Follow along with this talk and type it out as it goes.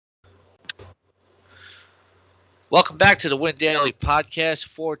Welcome back to the Win Daily podcast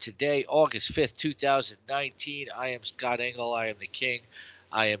for today, August 5th, 2019. I am Scott Engel. I am the king.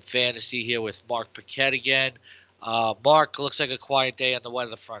 I am fantasy here with Mark Paquette again. Mark, looks like a quiet day on the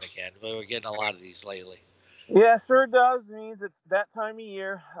weather front again. We're getting a lot of these lately. Yeah, sure does. It means it's that time of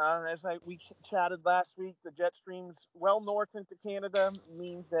year. We chatted last week, the jet streams well north into Canada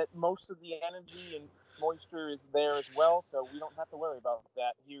means that most of the energy and moisture is there as well, so we don't have to worry about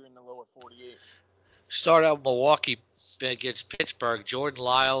that here in the lower 48. Start out Milwaukee against Pittsburgh. Jordan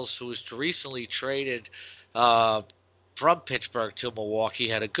Lyles, who was recently traded uh, from Pittsburgh to Milwaukee,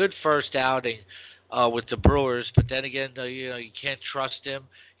 had a good first outing with the Brewers, but then again, you can't trust him.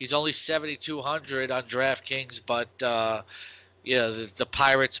 He's only 7,200 on DraftKings, but the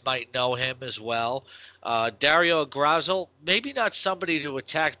Pirates might know him as well. Dario Grazel, maybe not somebody to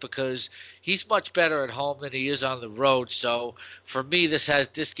attack because he's much better at home than he is on the road. So for me,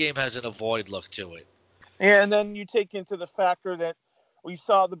 this game has an avoid look to it. And then you take into the factor that we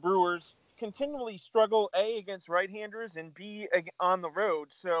saw the Brewers continually struggle, A, against right-handers and B, on the road.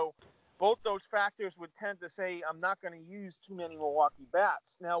 So both those factors would tend to say I'm not going to use too many Milwaukee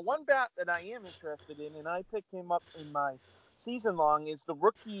bats. Now, one bat that I am interested in, and I picked him up in my season long, is the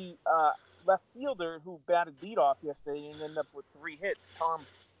rookie left fielder who batted leadoff yesterday and ended up with 3 hits, Tom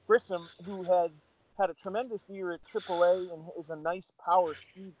Grissom, who had a tremendous year at AAA and is a nice power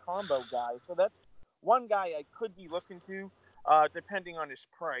speed combo guy. So that's one guy I could be looking to, depending on his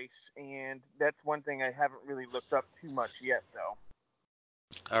price, and that's one thing I haven't really looked up too much yet, though.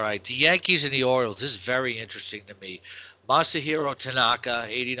 All right, the Yankees and the Orioles. This is very interesting to me. Masahiro Tanaka,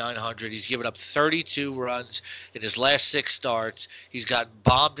 8,900. He's given up 32 runs in his last 6 starts. He's gotten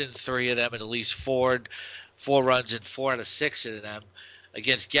bombed in 3 of them, and at least four runs in 4 out of 6 of them.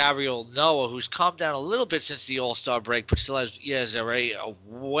 Against Gabriel Noah, who's calmed down a little bit since the All-Star break, but still has ERA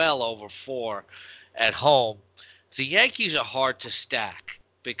well over 4 at home. The Yankees are hard to stack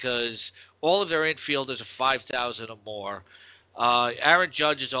because all of their infielders are 5,000 or more. Aaron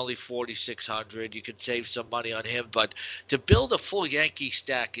Judge is only 4,600. You can save some money on him, but to build a full Yankee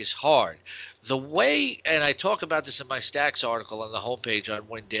stack is hard. The way, and I talk about this in my stacks article on the homepage on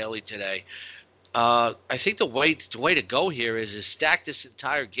Win Daily today. I think the way to go here is stack this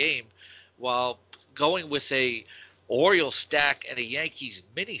entire game while going with a Orioles stack and a Yankees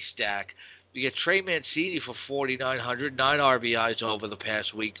mini stack. You get Trey Mancini for 4,900, 9 RBIs over the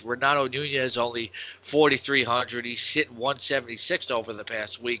past week. Renato Nunez only 4,300. He's hitting 176 over the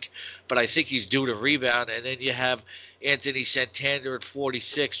past week, but I think he's due to rebound. And then you have Anthony Santander at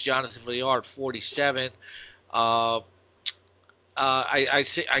 46, Jonathan Villar at 47. Uh, I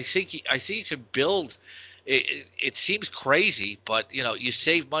think you can build. It seems crazy, but you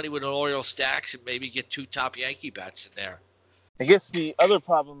save money with an Oriole stacks and maybe get 2 top Yankee bats in there. I guess the other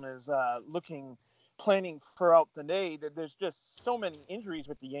problem is planning throughout the day. That there's just so many injuries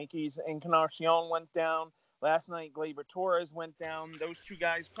with the Yankees. Encarnacion went down last night. Gleyber Torres went down. Those two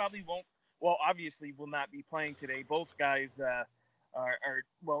guys probably won't. Well, obviously, will not be playing today. Both guys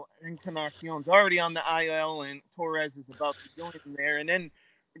Encarnacion's already on the IL, and Torres is about to join him there. And then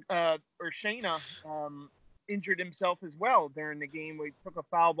Urshela injured himself as well during the game where he took a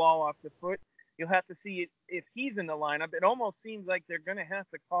foul ball off the foot. You'll have to see if he's in the lineup. It almost seems like they're going to have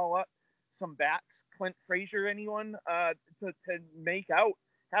to call up some bats, Clint Frazier, anyone, to make out,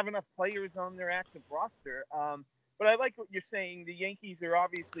 have enough players on their active roster. But I like what you're saying. The Yankees are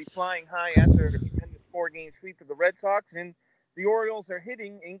obviously flying high after a tremendous 4-game sweep of the Red Sox, and the Orioles are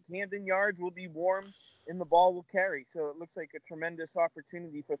hitting, and Camden Yards will be warm, and the ball will carry. So it looks like a tremendous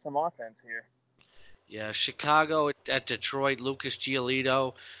opportunity for some offense here. Yeah, Chicago at Detroit, Lucas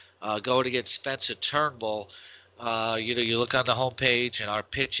Giolito going against Spencer Turnbull. You look on the homepage and our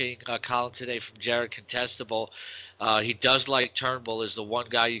pitching column today from Jared Contestable. He does like Turnbull as the one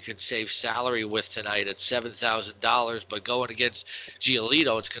guy you can save salary with tonight at $7,000. But going against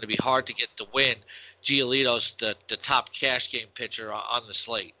Giolito, it's going to be hard to get the win. Giolito's the top cash game pitcher on the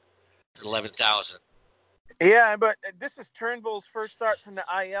slate at 11,000. Yeah, but this is Turnbull's first start from the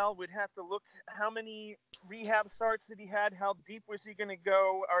IL. We'd have to look how many rehab starts did he had? How deep was he going to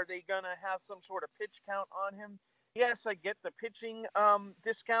go? Are they going to have some sort of pitch count on him? Yes, I get the pitching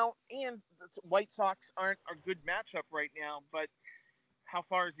discount, and the White Sox aren't a good matchup right now, but how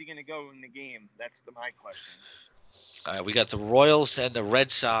far is he going to go in the game? That's my question. We got the Royals and the Red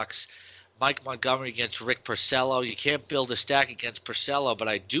Sox. Mike Montgomery against Rick Porcello. You can't build a stack against Porcello, but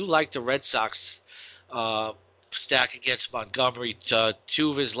I do like the Red Sox stack against Montgomery. 2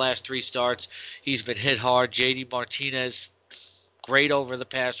 of his last 3 starts, he's been hit hard. JD Martinez, great over the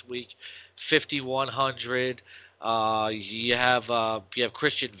past week, 5,100. You have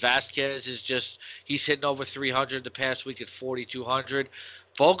Christian Vasquez he's hitting over 300 the past week at 4,200.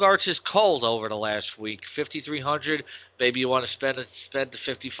 Bogarts is cold over the last week, 5,300. Maybe you want to spend the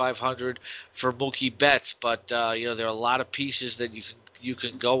 5,500 for Mookie Betts, but there are a lot of pieces that you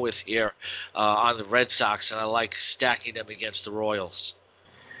can go with here on the Red Sox, and I like stacking them against the Royals.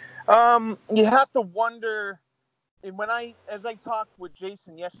 You have to wonder. And as I talked with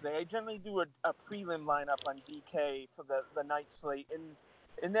Jason yesterday, I generally do a prelim lineup on DK for the night slate. And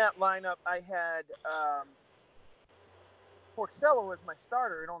in that lineup, I had Porcello as my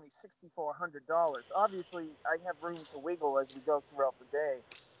starter at only $6,400. Obviously, I have room to wiggle as we go throughout the day.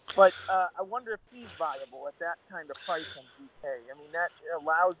 But I wonder if he's viable at that kind of price on DK. I mean, that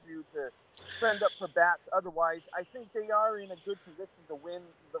allows you to spend up for bats. Otherwise, I think they are in a good position to win.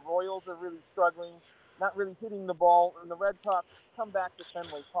 The Royals are really struggling, not really hitting the ball, and the Red Sox come back to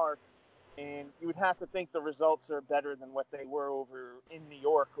Fenway Park, and you would have to think the results are better than what they were over in New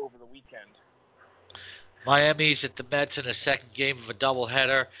York over the weekend. Miami's at the Mets in a second game of a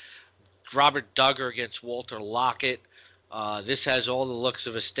doubleheader. Robert Duggar against Walter Lockett. This has all the looks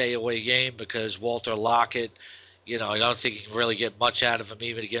of a stay-away game because Walter Lockett, I don't think he can really get much out of him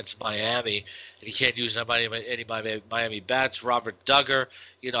even against Miami, and he can't use any Miami bats. Robert Duggar,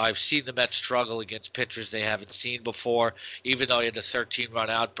 I've seen the Mets struggle against pitchers they haven't seen before. Even though he had a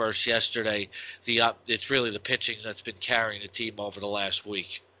 13-run outburst yesterday, it's really the pitching that's been carrying the team over the last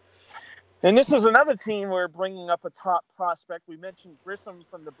week. And this is another team we're bringing up a top prospect. We mentioned Grissom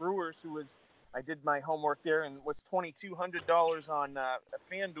from the Brewers, I did my homework there, and was $2,200 on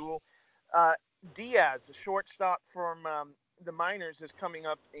FanDuel. Diaz, a shortstop from the minors, is coming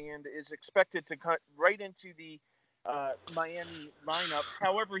up and is expected to cut right into the Miami lineup.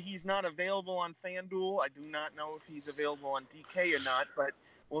 However, he's not available on FanDuel. I do not know if he's available on DK or not, but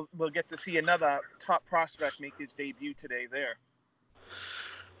we'll get to see another top prospect make his debut today there.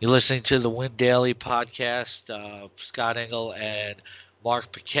 You're listening to the Win Daily podcast. Scott Engel and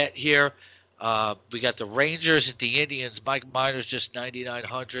Mark Paquette here. We got the Rangers at the Indians. Mike Minor's just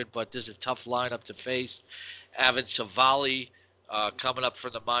 9,900, but this is a tough lineup to face. Evan Savali coming up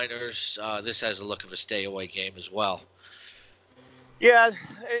from the minors. This has a look of a stay-away game as well. Yeah,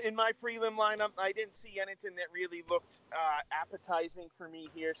 in my prelim lineup, I didn't see anything that really looked appetizing for me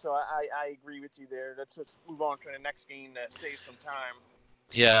here, so I agree with you there. Let's just move on to the next game to save some time.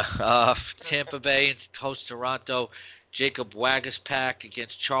 Yeah, Tampa Bay hosts Toronto. Jacob Waguespack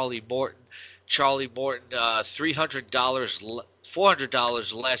against Charlie Morton. Charlie Morton, $300,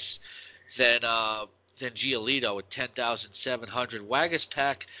 $400 less than Giolito at 10,700.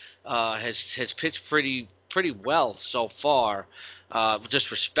 Waguespack has pitched pretty well so far,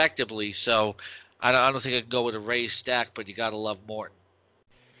 just respectably. So I don't think I can go with a raised stack, but you got to love Morton.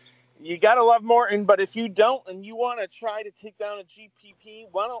 You got to love Morton, but if you don't and you want to try to take down a GPP,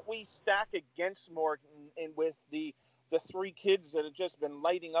 why don't we stack against Morton and with the three kids that have just been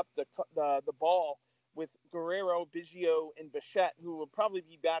lighting up the ball with Guerrero, Biggio, and Bichette, who will probably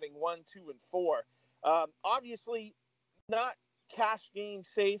be batting 1, 2, and 4. Obviously, not cash game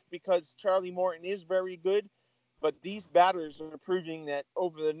safe because Charlie Morton is very good, but these batters are proving that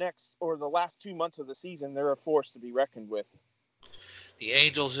over the last 2 months of the season, they're a force to be reckoned with. The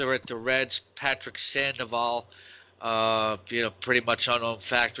Angels are at the Reds. Patrick Sandoval, pretty much unknown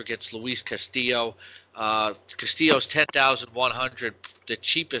factor against Luis Castillo. Castillo's 10,100, the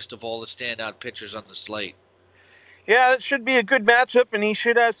cheapest of all the standout pitchers on the slate. Yeah, it should be a good matchup, and he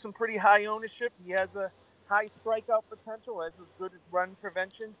should have some pretty high ownership. He has a high strikeout potential, has a good run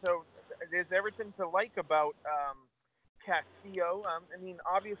prevention, so there's everything to like about Castillo.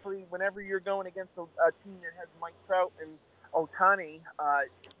 Obviously, whenever you're going against a team that has Mike Trout and Ohtani,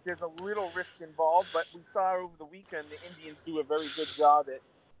 there's a little risk involved, but we saw over the weekend the Indians do a very good job at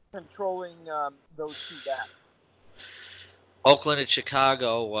controlling those two bats. Oakland and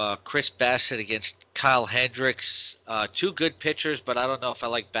Chicago, Chris Bassett against Kyle Hendricks. Two good pitchers, but I don't know if I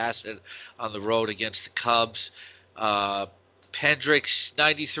like Bassett on the road against the Cubs. Hendricks,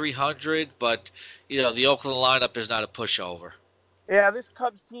 9,300, but, the Oakland lineup is not a pushover. Yeah, this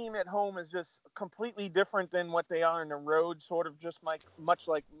Cubs team at home is just completely different than what they are on the road, sort of just much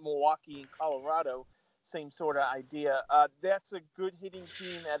like Milwaukee and Colorado, same sort of idea. That's a good hitting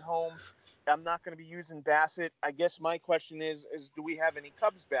team at home. I'm not going to be using Bassett. I guess my question is do we have any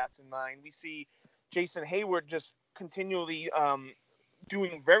Cubs bats in mind? We see Jason Hayward just continually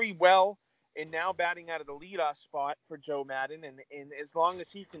doing very well and now batting out of the leadoff spot for Joe Maddon. And as long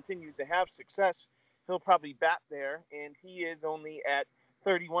as he continues to have success, he'll probably bat there, and he is only at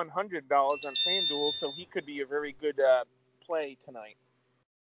 $3,100 on FanDuel, so he could be a very good play tonight.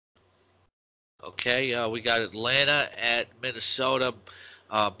 Okay, we got Atlanta at Minnesota.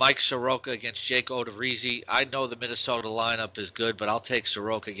 Mike Soroka against Jake Odorizzi. I know the Minnesota lineup is good, but I'll take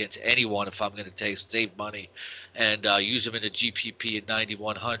Soroka against anyone if I'm going to take save money and use him in the GPP at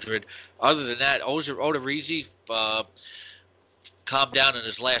 9,100. Other than that, Odorizzi calmed down in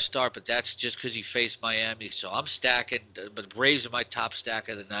his last start, but that's just because he faced Miami. So I'm stacking, but Braves are my top stack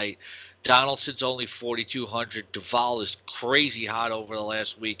of the night. Donaldson's only 4,200. Duvall is crazy hot over the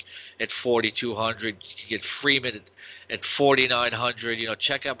last week at 4,200. You can get Freeman at 4,900.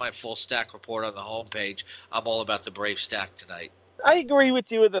 Check out my full stack report on the homepage. I'm all about the Brave stack tonight. I agree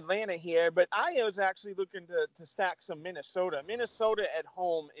with you with Atlanta here, but I was actually looking to stack some Minnesota. Minnesota at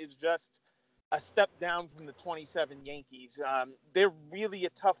home is just a step down from the 27 Yankees. They're really a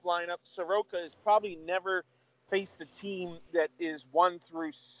tough lineup. Soroka has probably never faced a team that is 1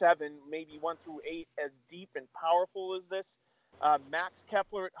 through 7, maybe 1 through 8, as deep and powerful as this. Max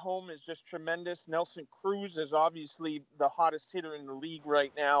Kepler at home is just tremendous. Nelson Cruz is obviously the hottest hitter in the league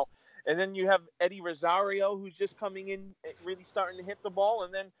right now. And then you have Eddie Rosario, who's just coming in, really starting to hit the ball.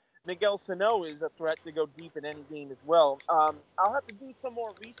 And then Miguel Sano is a threat to go deep in any game as well. I'll have to do some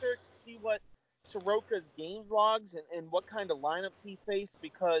more research to see what Soroka's games logs and what kind of lineups he faced,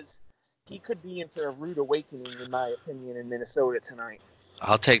 because he could be into a rude awakening, in my opinion, in Minnesota tonight.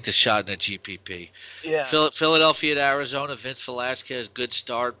 I'll take the shot in the GPP. Yeah. Philadelphia to Arizona. Vince Velasquez, good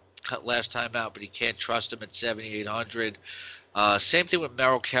start last time out, but he can't trust him at 7,800. Same thing with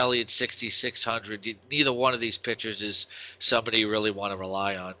Merrill Kelly at 6,600. Neither one of these pitchers is somebody you really want to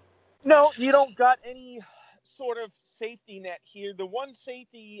rely on. No, you don't got any sort of safety net here. The one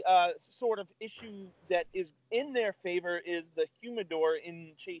safety sort of issue that is in their favor is the humidor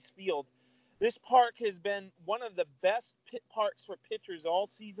in Chase Field. This park has been one of the best pit parks for pitchers all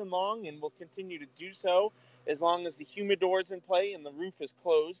season long and will continue to do so as long as the humidor is in play and the roof is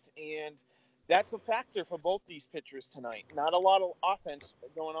closed. And that's a factor for both these pitchers tonight. Not a lot of offense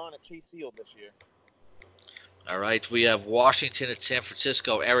going on at Chase Field this year. All right, we have Washington at San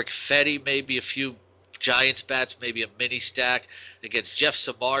Francisco. Eric Fetty, maybe a few Giants bats, maybe a mini stack against Jeff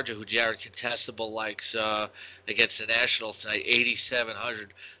Samardzija, who Jared Contestable likes against the Nationals tonight,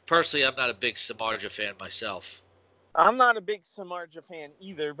 8,700. Personally, I'm not a big Samardzija fan myself. I'm not a big Samardzija fan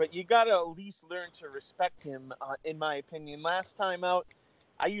either, but you got to at least learn to respect him, in my opinion. Last time out,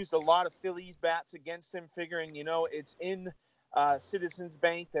 I used a lot of Phillies bats against him, figuring, it's in Citizens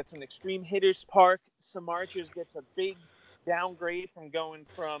Bank. That's an extreme hitters park. Samardzija gets a big downgrade from going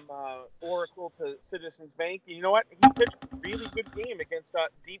from Oracle to Citizens Bank. You know what? He pitched a really good game against a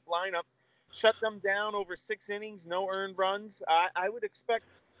deep lineup, shut them down over 6 innings, no earned runs. I would expect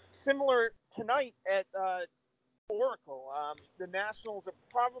similar tonight at Oracle. The Nationals are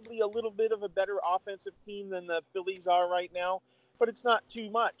probably a little bit of a better offensive team than the Phillies are right now, but it's not too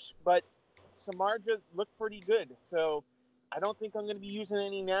much. But Samardzija's look pretty good, so I don't think I'm going to be using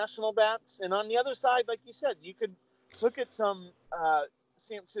any national bats. And on the other side, like you said, you could look at some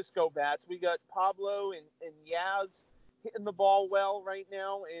San Francisco bats. We got Pablo and Yaz hitting the ball well right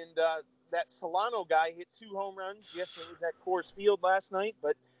now, and that Solano guy hit 2 home runs. Yes, it was at Coors Field last night,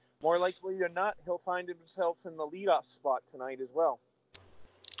 but more likely than not, he'll find himself in the leadoff spot tonight as well.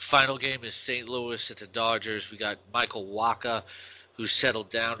 Final game is St. Louis at the Dodgers. We got Michael Wacha, who settled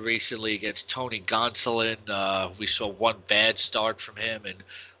down recently against Tony Gonsolin. We saw one bad start from him and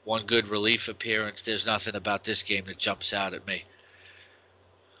one good relief appearance. There's nothing about this game that jumps out at me.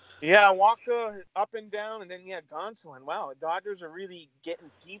 Yeah, Wacha up and down, and then Gonsolin. Wow, the Dodgers are really getting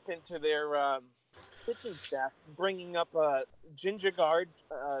deep into their pitching staff, bringing up Syndergaard,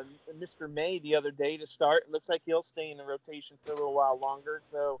 Mr. May the other day to start. It looks like he'll stay in the rotation for a little while longer.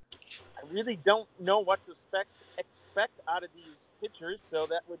 So I really don't know what to expect out of these pitchers. So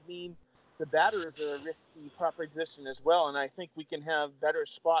that would mean the batters are a risky proposition as well. And I think we can have better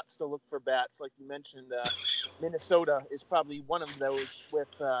spots to look for bats. Like you mentioned, Minnesota is probably one of those with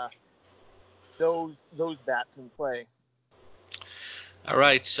those bats in play. All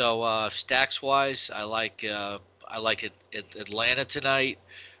right, so stacks wise, I like it Atlanta tonight.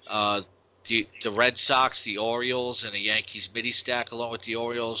 The Red Sox, the Orioles, and the Yankees midi stack along with the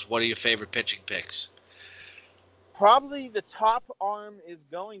Orioles. What are your favorite pitching picks? Probably the top arm is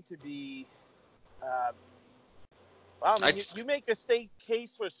going to be. You make a state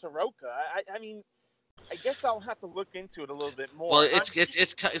case for Soroka. I mean, I guess I'll have to look into it a little bit more. Well,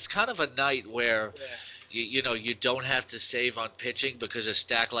 it's kind of a night where you don't have to save on pitching because a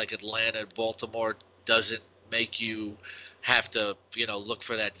stack like Atlanta and Baltimore doesn't make you have to look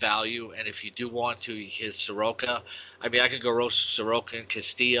for that value. And if you do want to, you hit Soroka. I mean, I could go roast Soroka and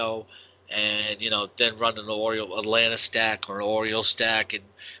Castillo and then run an Atlanta stack or an Oriole stack, and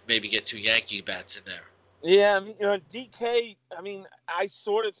maybe get 2 Yankee bats in there. Yeah, I mean, DK. I mean, I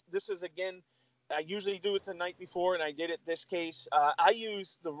sort of. This is again. I usually do it the night before, and I did it this case. I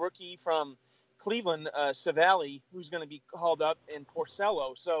used the rookie from Cleveland, Savali, who's going to be called up in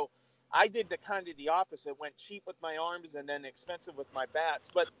Porcello. So I did the opposite. Went cheap with my arms and then expensive with my bats.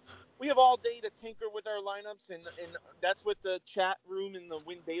 But we have all day to tinker with our lineups, and that's what the chat room and the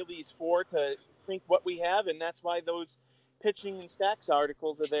Win Daily is for, to think what we have, and that's why those pitching and stacks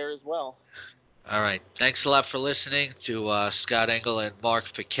articles are there as well. All right. Thanks a lot for listening to Scott Engel and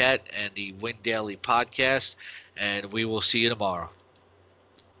Mark Paquette and the Win Daily podcast, and we will see you tomorrow.